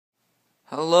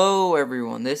Hello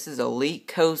everyone, this is Elite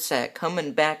Cossack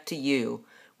coming back to you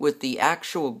with the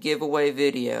actual giveaway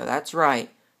video. That's right,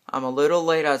 I'm a little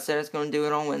late. I said I was going to do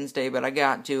it on Wednesday, but I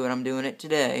got to, and I'm doing it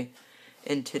today.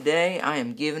 And today I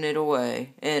am giving it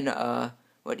away. And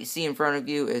what you see in front of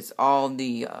you is all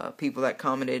the people that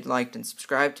commented, liked, and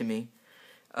subscribed to me.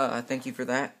 Thank you for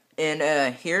that.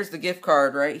 And here's the gift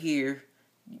card right here.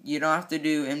 You don't have to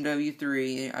do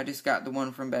MW3. I just got the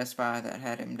one from Best Buy that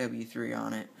had MW3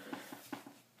 on it.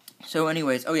 So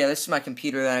anyways, oh yeah, this is my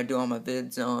computer that I do all my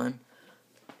vids on.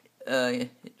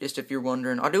 Just if you're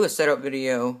wondering, I'll do a setup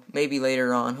video, maybe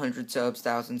later on, 100 subs,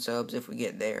 1,000 subs, if we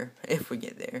get there.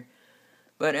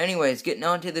 But anyways, getting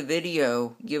on to the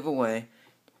video giveaway.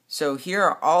 So here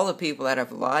are all the people that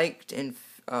have liked and,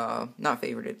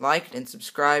 liked and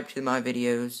subscribed to my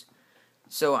videos.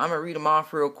 So I'm going to read them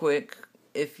off real quick.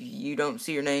 If you don't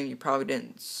see your name, you probably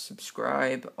didn't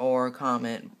subscribe or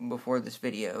comment before this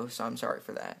video, so I'm sorry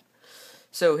for that.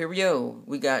 So here we go.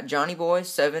 We got Johnny Boy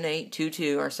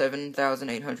 7822 or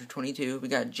 7822. We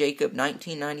got Jacob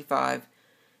 1995,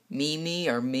 Mimi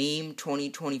or Meme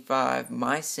 2025,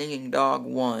 My Singing Dog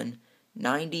 1,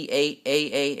 98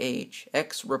 AAH,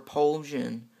 X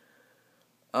Repulsion.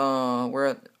 The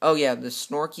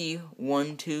Snorky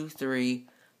 123,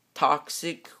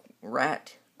 Toxic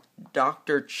Rat,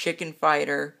 Dr. Chicken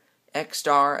Fighter,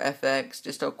 X-Star FX.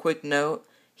 Just a quick note.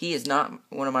 He is not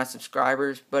one of my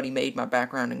subscribers, but he made my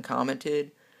background and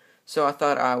commented. So I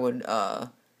thought I would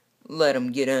let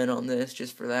him get in on this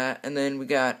just for that. And then we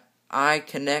got I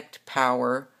Connect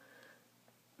Power,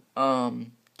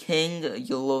 King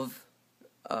Yulov,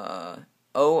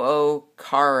 OO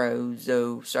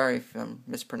Carozo, sorry if I'm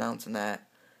mispronouncing that,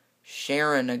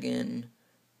 Sharon again,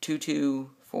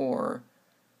 224,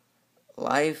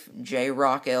 Life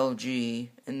J-Rock LG,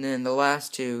 and then the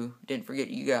last two, didn't forget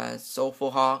you guys,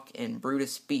 Soulful Hawk and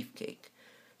Brutus Beefcake.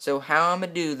 So how I'm going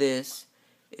to do this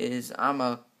is I'm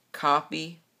going to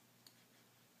copy,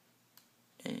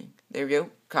 and there we go,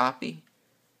 copy,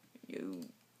 you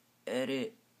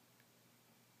edit,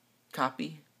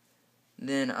 copy,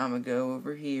 then I'm going to go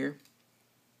over here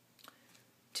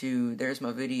to, there's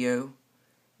my video,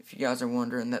 if you guys are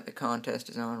wondering that the contest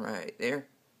is on right there.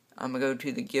 I'm going to go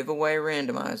to the giveaway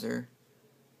randomizer,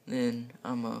 then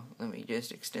let me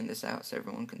just extend this out so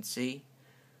everyone can see.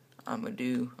 I'm going to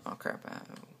do, oh crap, I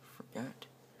forgot.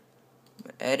 I'm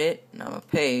going to edit, and I'm going to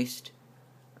paste.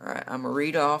 Alright, I'm going to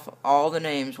read off all the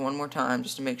names one more time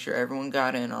just to make sure everyone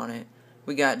got in on it.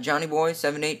 We got Johnny Boy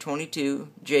 7822,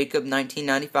 Jacob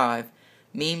 1995,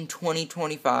 Meme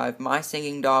 2025, My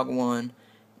Singing Dog 1.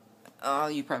 Oh,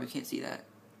 you probably can't see that.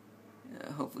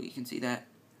 Hopefully you can see that.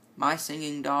 My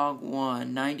Singing Dog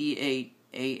 1, 98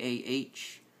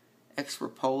 AAH, X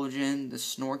Repulsion, The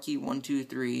Snorky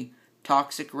 123,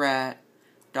 Toxic Rat,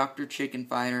 Dr. Chicken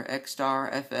Fighter, X-Star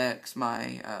FX,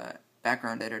 my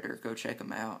background editor, go check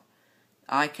them out.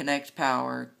 I Connect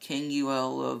Power, King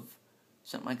UL of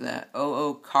something like that,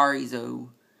 OO Carizo,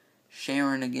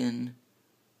 Sharon again,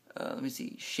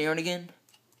 Sharon again,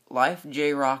 Life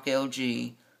J-Rock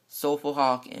LG, Soulful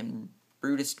Hawk, and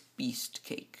Brutus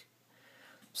Beefcake.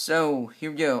 So,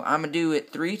 here we go. I'm going to do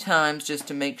it 3 times just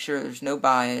to make sure there's no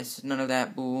bias, none of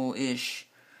that bull-ish.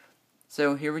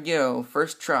 So, here we go.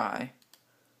 First try.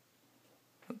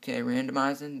 Okay,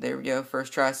 randomizing. There we go.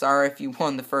 First try. Sorry if you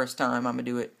won the first time. I'm going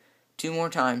to do it 2 more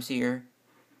times here.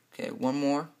 Okay, 1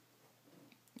 more.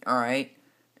 Alright.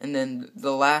 And then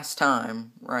the last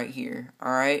time right here.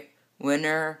 Alright.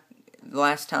 Winner,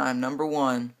 last time, number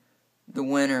 1. The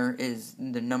winner is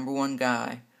the number 1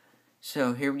 guy.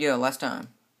 So, here we go. Last time.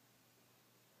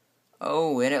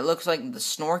 Oh, and it looks like the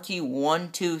Snorky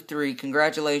 123.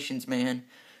 Congratulations, man.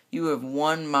 You have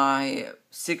won my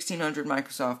 1600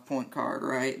 Microsoft point card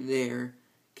right there.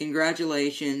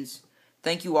 Congratulations.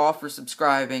 Thank you all for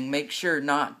subscribing. Make sure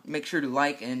to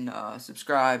like and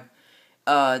subscribe.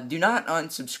 Do not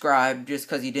unsubscribe just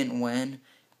because you didn't win.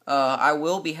 I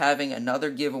will be having another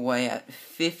giveaway at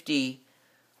 50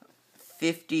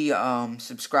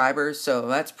 subscribers, so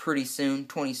that's pretty soon,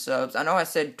 20 subs. I know I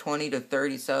said 20 to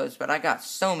 30 subs, but I got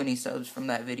so many subs from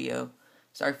that video.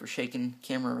 Sorry for shaking the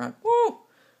camera around. Woo!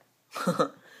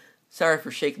 Sorry for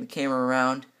shaking the camera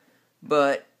around.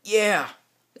 But, yeah,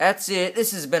 that's it.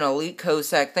 This has been Elite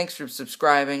Cossack. Thanks for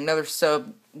subscribing. Another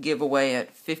sub giveaway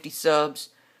at 50 subs.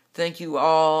 Thank you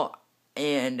all,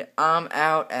 and I'm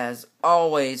out as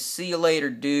always. See you later,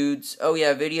 dudes. Oh,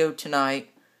 yeah, video tonight.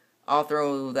 I'll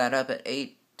throw that up at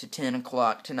 8 to 10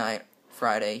 o'clock tonight,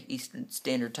 Friday, Eastern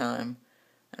Standard Time.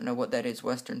 I don't know what that is,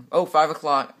 Western. Oh, 5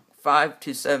 o'clock, 5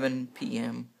 to 7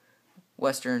 p.m.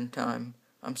 Western Time.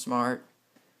 I'm smart.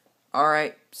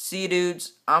 Alright, see you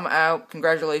dudes. I'm out.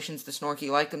 Congratulations to Snorky.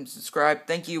 Like and subscribe.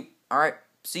 Thank you. Alright,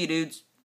 see you dudes.